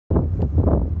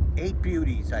8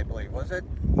 beauties, I believe, was it?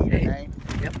 8 or 9?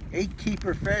 Yep. 8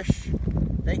 keeper fish.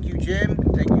 Thank you, Jim.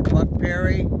 Thank you, Buck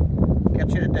Perry.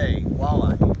 Catch you today.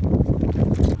 Walleye.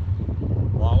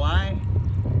 Walleye.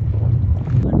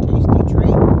 A tasty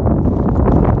treat.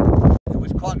 It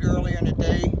was caught earlier in the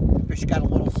day. The fish got a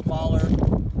little smaller.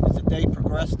 As the day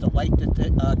progressed, the light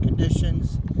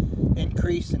conditions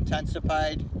increased,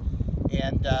 intensified,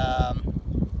 and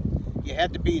you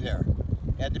had to be there.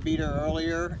 Had to be there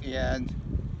earlier, and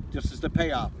this is the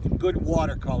payoff. And good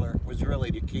watercolor was really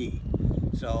the key.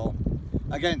 So,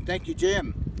 again, thank you,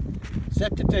 Jim.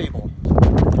 Set the table.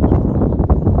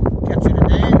 Catch you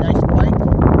today, nice bite.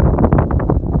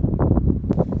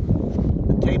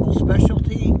 The table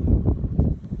specialty,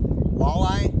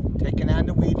 walleye, taking on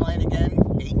the weed line again,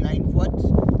 8-9 foot.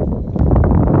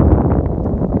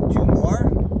 2 more.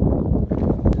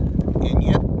 And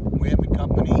yep, we have a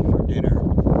company for dinner.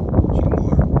 2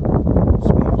 more.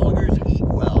 Spoonpluggers eat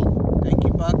well. Thank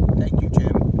you, Buck. Thank you,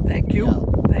 Jim. Thank you.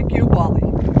 Thank you, Wally.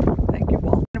 Thank you,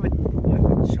 Walt.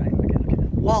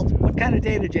 Walt, what kind of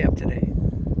day did you have today?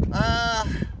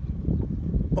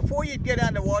 Before you get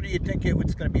on the water, you'd think it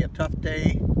was going to be a tough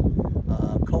day.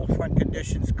 Cold front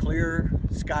conditions, clear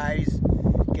skies,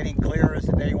 getting clearer as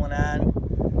the day went on.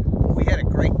 But we had a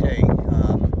great day.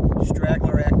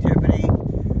 Straggler activity.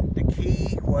 The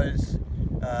key was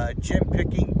Jim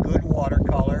picking good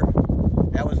watercolor.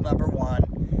 That was number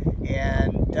 1.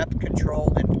 And depth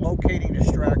control and locating the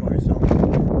straggler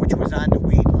zone, which was on the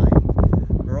weed line.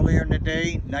 Earlier in the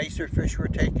day, nicer fish were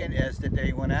taken as the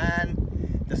day went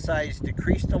on. The size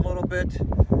decreased a little bit,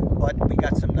 but we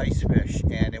got some nice fish,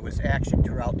 and it was action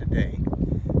throughout the day.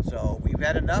 So we've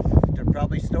had enough. They're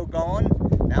probably still going.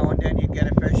 Now and then you get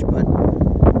a fish, but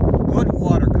good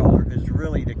watercolor is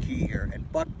really the key here. And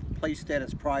Buck placed that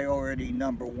as priority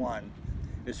number 1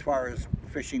 as far as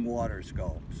fishing waters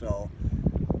go. So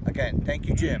again, thank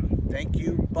you, Jim. Thank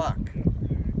you, Buck.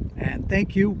 And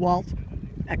thank you, Walt.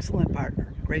 Excellent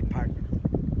partner. Great partner.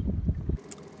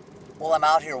 Well, I'm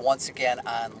out here once again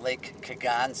on Lake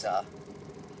Kaganza,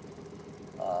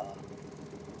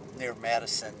 near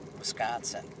Madison,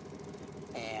 Wisconsin.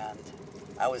 And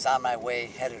I was on my way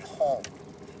headed home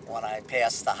when I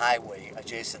passed the highway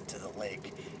adjacent to the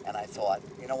lake. And I thought,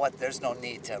 you know what, there's no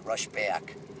need to rush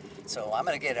back. So I'm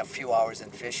going to get a few hours in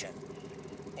fishing.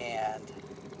 And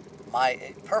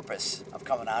my purpose of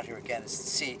coming out here again is to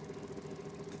see,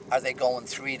 are they going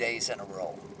 3 days in a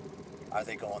row? Are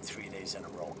they going 3 days in a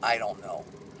row? I don't know.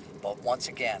 But once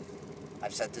again,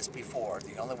 I've said this before,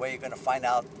 the only way you're going to find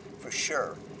out for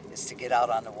sure is to get out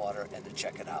on the water and to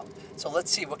check it out. So let's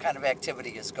see what kind of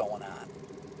activity is going on.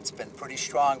 It's been pretty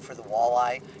strong for the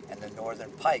walleye and the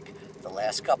northern pike the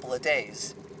last couple of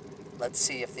days. Let's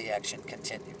see if the action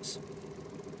continues.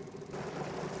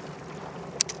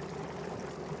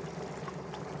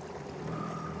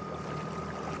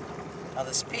 Now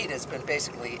the speed has been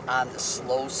basically on the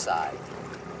slow side,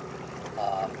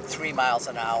 3 miles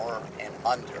an hour and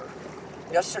under.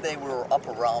 Yesterday we were up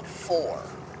around 4,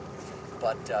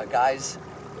 but guys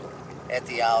at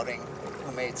the outing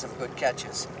who made some good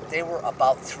catches, they were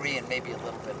about 3 and maybe a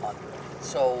little bit under.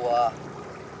 So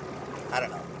I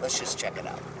don't know, let's just check it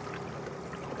out.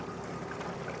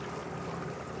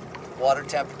 Water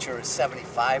temperature is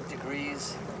 75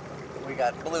 degrees. We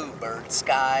got bluebird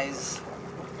skies.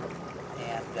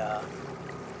 And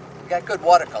we got good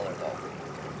watercolor though.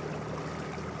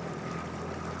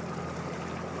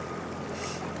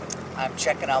 I'm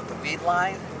checking out the weed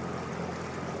line,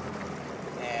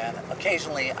 and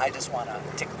occasionally I just want to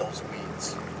tick those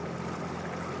weeds.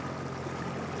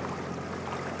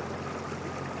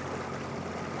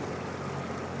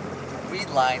 The weed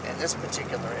line in this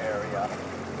particular area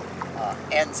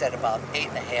ends at about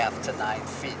 8.5 to 9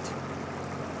 feet.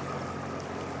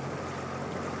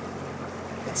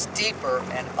 It's deeper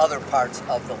in other parts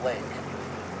of the lake,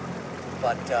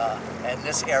 but in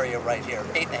this area right here,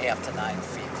 8.5 to 9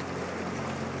 feet.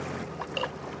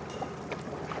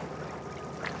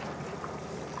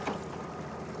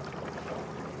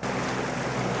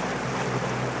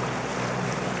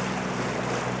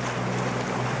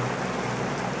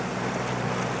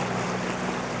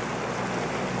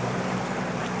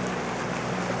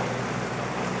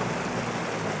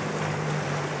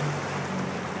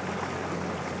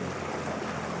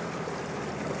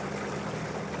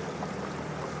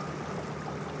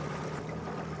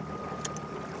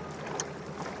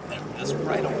 Just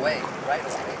right away.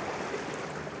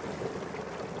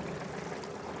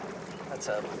 That's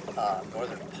a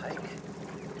northern pike.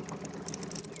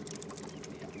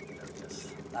 There it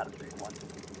is. Not a big one.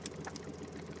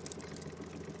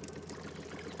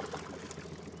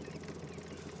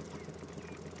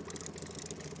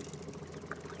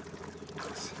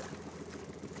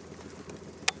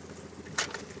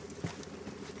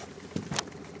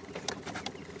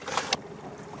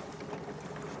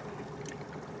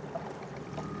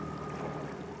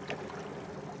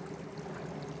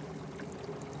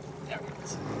 There it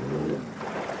is.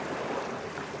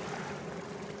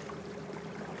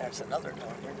 There's another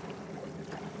northern.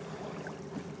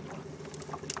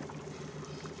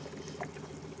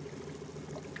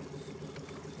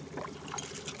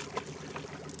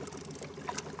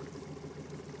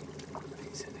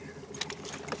 He's in here.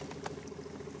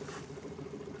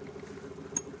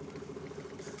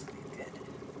 He did.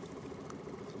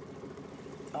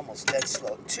 Almost dead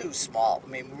slow. Too small. I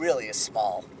mean, really a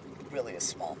small northern.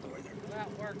 That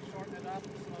works, shorten it up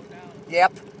and slow down.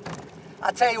 Yep.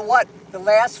 I'll tell you what, the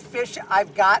last fish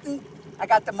I've gotten, I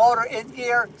got the motor in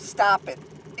gear, stop it.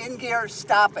 In gear,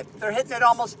 stop it. They're hitting it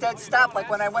almost dead stop like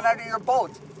when I went under your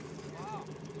boat. Wow.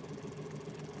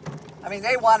 I mean,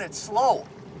 they want it slow.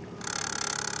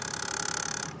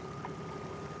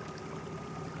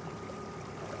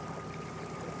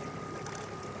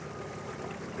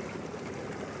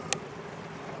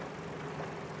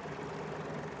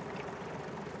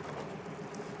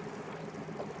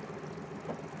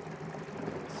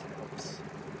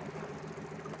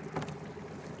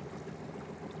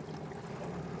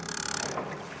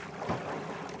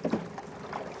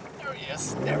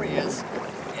 There he is.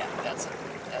 Yeah,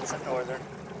 that's a northern.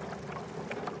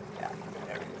 Yeah,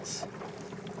 there he is.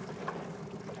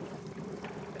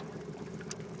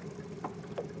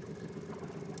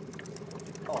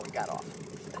 Oh, he got off.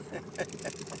 There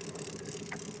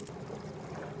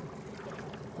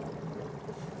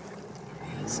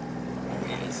he is. There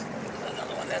he is.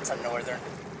 Another one. That's a northern.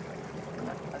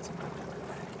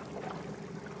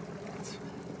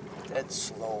 That's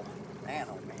slow. Man,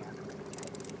 oh man.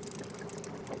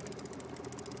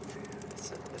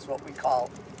 Is what we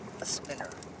call a spinner.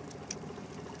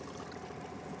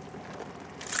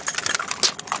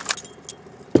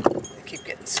 They keep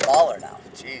getting smaller now.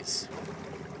 Jeez.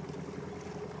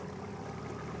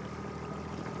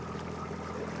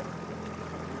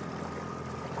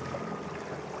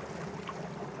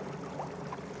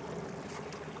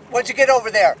 What'd you get over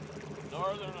there?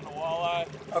 Northern and a walleye.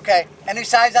 Okay. Any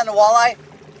size on the walleye?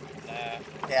 Nah.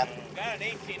 Yeah. Got an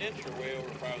 18-incher way over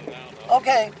farther down though.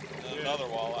 Okay. And another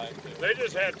walleye too. They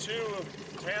just had two.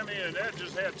 Tammy and Ed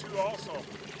just had two also.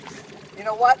 You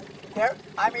know what? They're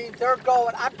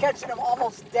going. I'm catching them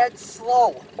almost dead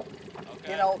slow.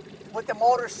 Okay. You know, with the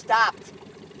motor stopped.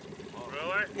 Oh,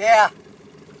 really? Yeah.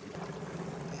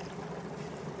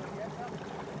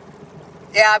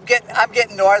 Yeah, I'm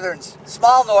getting northerns,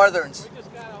 small northerns. We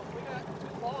got two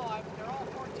walleye, but they're all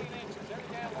 14 inches. Every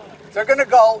damn one. They're gonna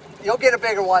go. You'll get a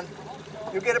bigger one.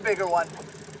 You'll get a bigger one.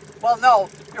 Well, no,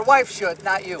 your wife should,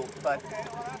 not you. But Okay,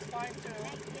 well that's fine too.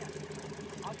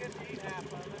 I'll get to eat half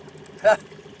of it.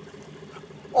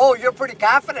 oh, you're pretty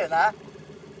confident, huh? Yeah.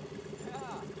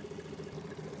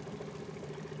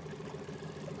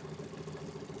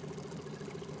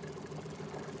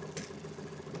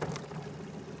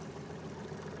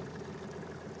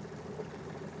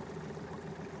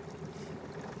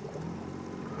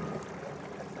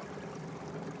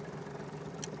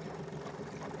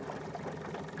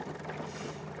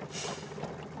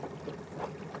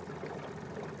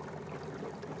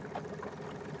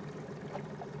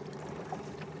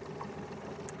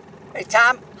 Hey,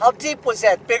 Tom, how deep was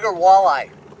that bigger walleye?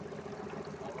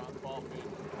 Around 12 feet.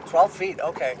 12 feet,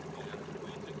 okay. We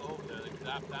used to go over there. They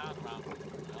dropped down around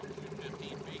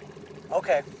 15 feet.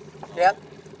 Okay, yep.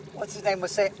 What's his name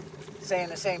was saying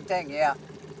the same thing, yeah.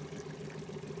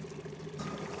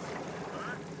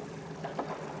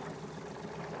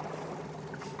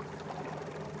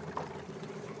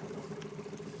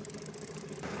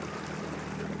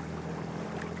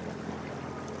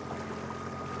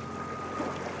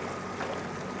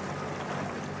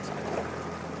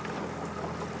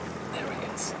 There he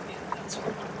is. Yeah, that's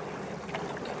what.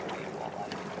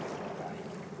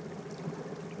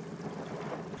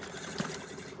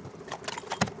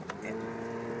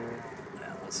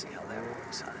 Now let's see how that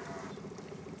works on.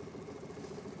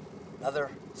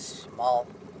 Another small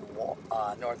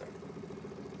northern,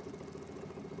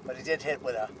 but he did hit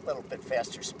with a little bit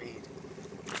faster speed.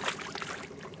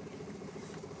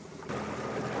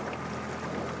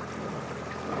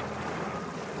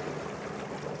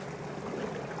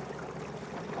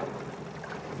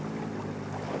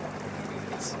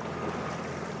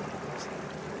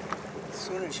 As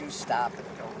soon as you stop and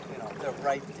go, you know, they're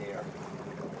right there.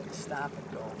 Stop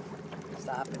and go,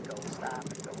 stop and go, stop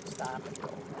and go, stop and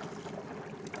go.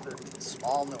 Another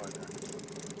small northern.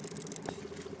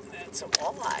 That's a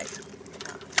walleye.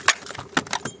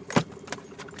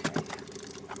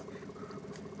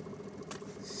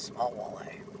 small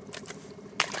walleye.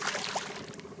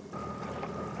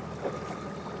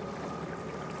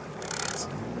 That's a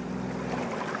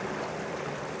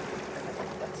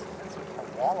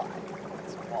walleye.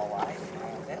 That's a walleye.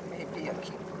 That may be a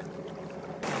keeper.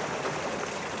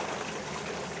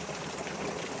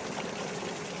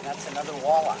 That's another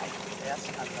walleye. That's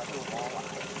another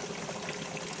walleye.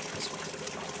 This one.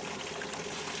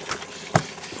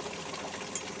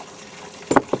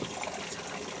 That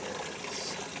time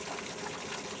is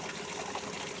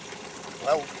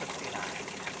 12:59.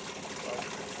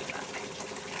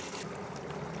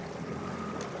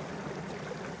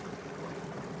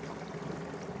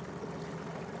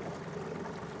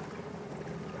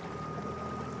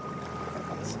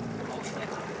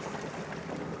 12:59.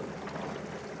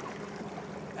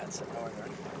 That's a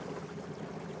northern.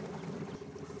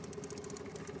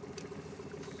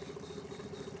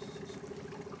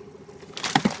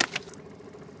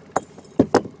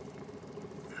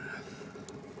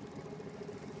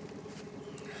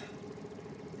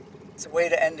 It's a way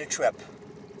to end the trip.